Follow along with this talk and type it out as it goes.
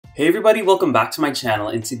Hey everybody, welcome back to my channel.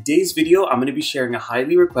 In today's video, I'm going to be sharing a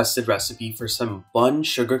highly requested recipe for some bun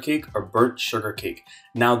sugar cake or burnt sugar cake.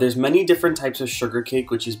 Now there's many different types of sugar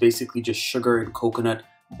cake, which is basically just sugar and coconut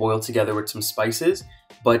boiled together with some spices.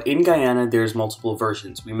 But in Guyana, there's multiple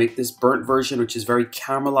versions. We make this burnt version, which is very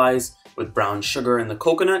caramelized with brown sugar and the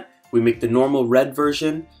coconut. We make the normal red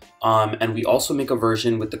version. And we also make a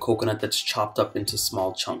version with the coconut that's chopped up into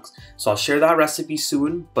small chunks. So I'll share that recipe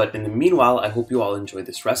soon, but in the meanwhile, I hope you all enjoy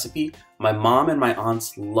this recipe. My mom and my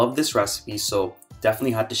aunts love this recipe, so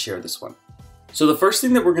definitely had to share this one. So the first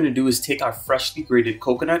thing that we're gonna do is take our freshly grated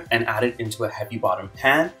coconut and add it into a heavy bottom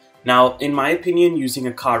pan. Now, in my opinion, using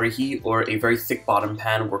a karahi or a very thick bottom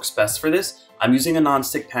pan works best for this. I'm using a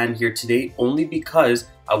non-stick pan here today only because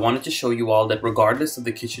I wanted to show you all that regardless of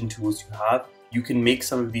the kitchen tools you have, you can make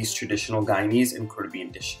some of these traditional Guyanese and Caribbean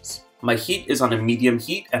dishes. My heat is on a medium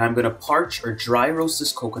heat and I'm gonna parch or dry roast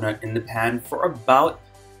this coconut in the pan for about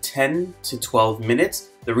 10 to 12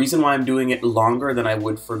 minutes. The reason why I'm doing it longer than I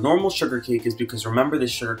would for normal sugar cake is because remember, this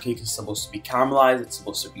sugar cake is supposed to be caramelized, it's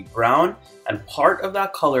supposed to be brown, and part of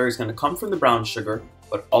that color is gonna come from the brown sugar,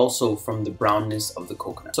 but also from the brownness of the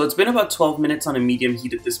coconut. So it's been about 12 minutes on a medium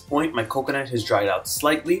heat at this point. My coconut has dried out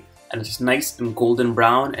slightly and it's nice and golden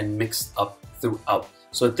brown and mixed up throughout.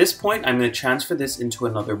 So at this point, I'm going to transfer this into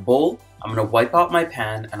another bowl. I'm going to wipe out my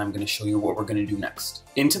pan and I'm going to show you what we're going to do next.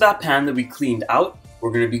 Into that pan that we cleaned out,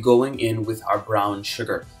 we're going to be going in with our brown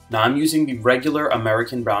sugar. Now I'm using the regular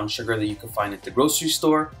American brown sugar that you can find at the grocery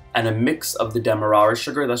store and a mix of the Demarara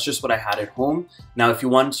sugar. That's just what I had at home. Now if you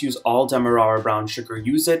wanted to use all Demarara brown sugar,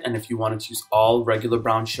 use it. And if you wanted to use all regular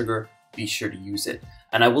brown sugar, be sure to use it.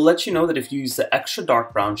 And I will let you know that if you use the extra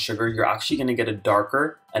dark brown sugar, you're actually going to get a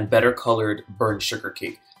darker and better colored burnt sugar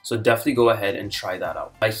cake. So definitely go ahead and try that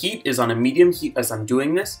out. My heat is on a medium heat as I'm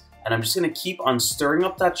doing this, and I'm just going to keep on stirring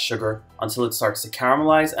up that sugar until it starts to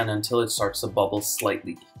caramelize and until it starts to bubble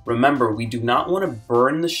slightly. Remember, we do not want to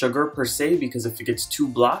burn the sugar per se, because if it gets too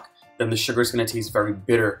black, then the sugar is going to taste very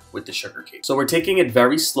bitter with the sugar cake. So we're taking it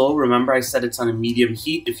very slow. Remember, I said it's on a medium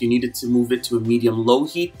heat. If you needed to move it to a medium low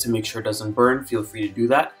heat to make sure it doesn't burn, feel free to do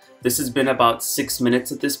that. This has been about 6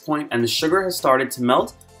 minutes at this point and the sugar has started to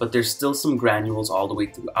melt, but there's still some granules all the way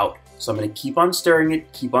throughout. So I'm going to keep on stirring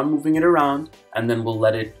it, keep on moving it around, and then we'll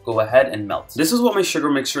let it go ahead and melt. This is what my sugar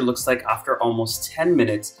mixture looks like after almost 10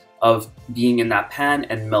 minutes of being in that pan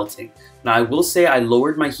and melting. Now I will say I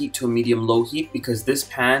lowered my heat to a medium-low heat because this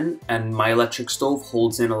pan and my electric stove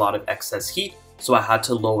holds in a lot of excess heat, so I had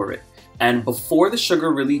to lower it. And before the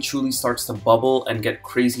sugar really truly starts to bubble and get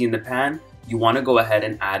crazy in the pan, you want to go ahead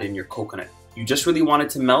and add in your coconut. You just really want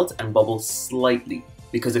it to melt and bubble slightly,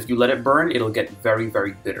 because if you let it burn, it'll get very,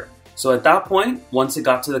 very bitter. So at that point, once it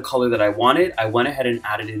got to the color that I wanted, I went ahead and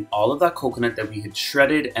added in all of that coconut that we had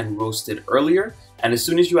shredded and roasted earlier. And as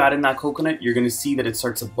soon as you add in that coconut, you're going to see that it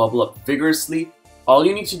starts to bubble up vigorously. All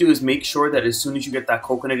you need to do is make sure that as soon as you get that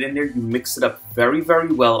coconut in there, you mix it up very,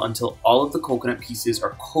 very well until all of the coconut pieces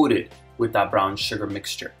are coated with that brown sugar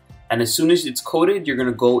mixture. And as soon as it's coated, you're going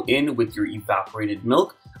to go in with your evaporated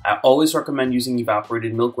milk. I always recommend using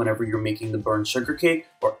evaporated milk whenever you're making the burnt sugar cake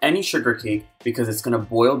or any sugar cake, because it's going to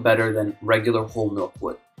boil better than regular whole milk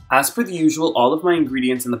would. As per the usual, all of my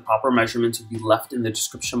ingredients and the proper measurements will be left in the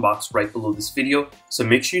description box right below this video, so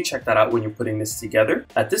make sure you check that out when you're putting this together.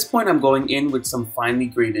 At this point, I'm going in with some finely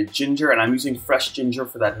grated ginger, and I'm using fresh ginger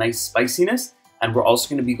for that nice spiciness, and we're also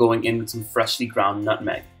going to be going in with some freshly ground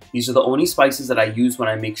nutmeg. These are the only spices that I use when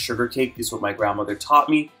I make sugar cake. This is what my grandmother taught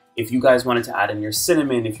me. If you guys wanted to add in your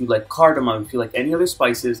cinnamon, if you like cardamom, if you like any other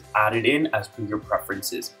spices, add it in as per your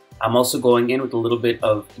preferences. I'm also going in with a little bit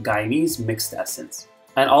of Guyanese mixed essence.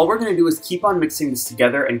 And all we're going to do is keep on mixing this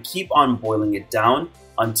together and keep on boiling it down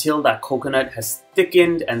until that coconut has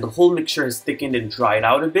thickened and the whole mixture has thickened and dried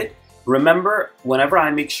out a bit. Remember, whenever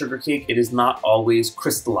I make sugar cake, it is not always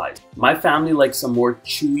crystallized. My family likes a more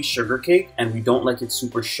chewy sugar cake and we don't like it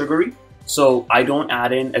super sugary. So I don't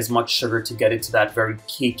add in as much sugar to get it to that very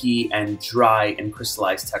cakey and dry and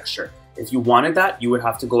crystallized texture. If you wanted that, you would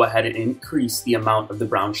have to go ahead and increase the amount of the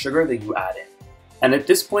brown sugar that you add in. And at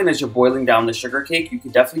this point, as you're boiling down the sugar cake, you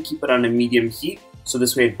could definitely keep it on a medium heat, so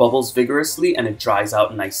this way it bubbles vigorously and it dries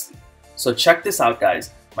out nicely. So check this out,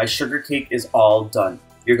 guys. My sugar cake is all done.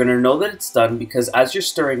 You're going to know that it's done because as you're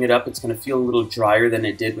stirring it up, it's going to feel a little drier than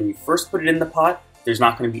it did when you first put it in the pot. There's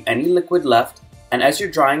not going to be any liquid left. And as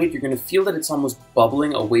you're drying it, you're going to feel that it's almost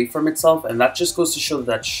bubbling away from itself. And that just goes to show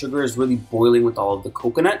that sugar is really boiling with all of the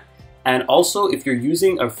coconut. And also, if you're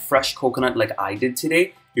using a fresh coconut like I did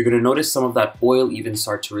today, you're going to notice some of that oil even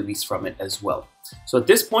start to release from it as well. So at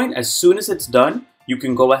this point, as soon as it's done, you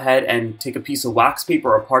can go ahead and take a piece of wax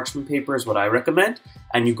paper or parchment paper is what I recommend,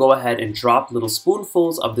 and you go ahead and drop little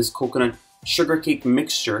spoonfuls of this coconut sugar cake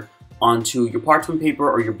mixture onto your parchment paper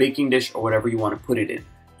or your baking dish or whatever you want to put it in.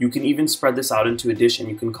 You can even spread this out into a dish and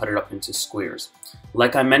you can cut it up into squares.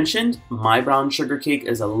 Like I mentioned, my brown sugar cake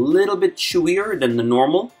is a little bit chewier than the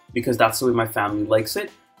normal because that's the way my family likes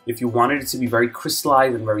it. If you wanted it to be very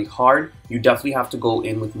crystallized and very hard, you definitely have to go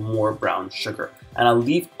in with more brown sugar. And I'll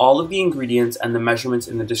leave all of the ingredients and the measurements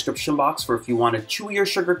in the description box for if you want a chewier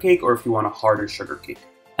sugar cake or if you want a harder sugar cake.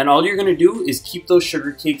 And all you're gonna do is keep those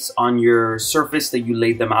sugar cakes on your surface that you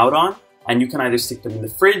laid them out on, and you can either stick them in the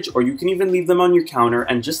fridge or you can even leave them on your counter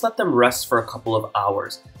and just let them rest for a couple of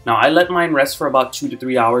hours. Now I let mine rest for about 2 to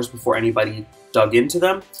 3 hours before anybody dug into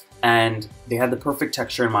them, and they had the perfect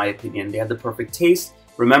texture in my opinion. They had the perfect taste.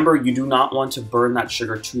 Remember, you do not want to burn that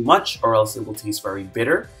sugar too much or else it will taste very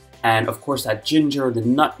bitter. And of course that ginger, the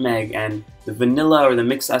nutmeg, and the vanilla or the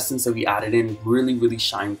mixed essence that we added in really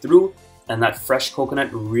shine through. And that fresh coconut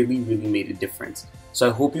really made a difference. So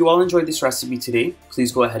I hope you all enjoyed this recipe today.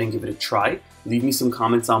 Please go ahead and give it a try. Leave me some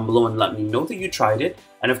comments down below and let me know that you tried it.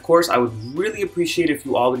 And of course, I would really appreciate if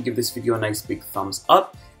you all would give this video a nice big thumbs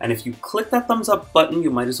up. And if you click that thumbs up button, you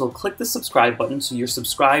might as well click the subscribe button so you're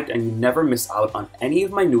subscribed and you never miss out on any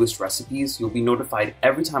of my newest recipes. You'll be notified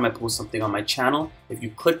every time I post something on my channel if you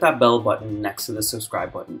click that bell button next to the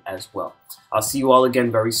subscribe button as well. I'll see you all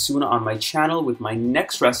again very soon on my channel with my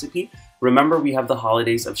next recipe. Remember, we have the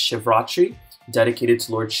holidays of Shivratri, dedicated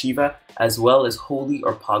to Lord Shiva, as well as Holi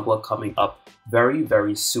or Pagwa coming up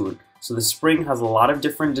very soon. So the spring has a lot of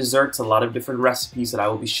different desserts, a lot of different recipes that I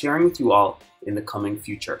will be sharing with you all in the coming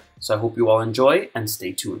future. So I hope you all enjoy and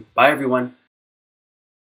stay tuned. Bye everyone.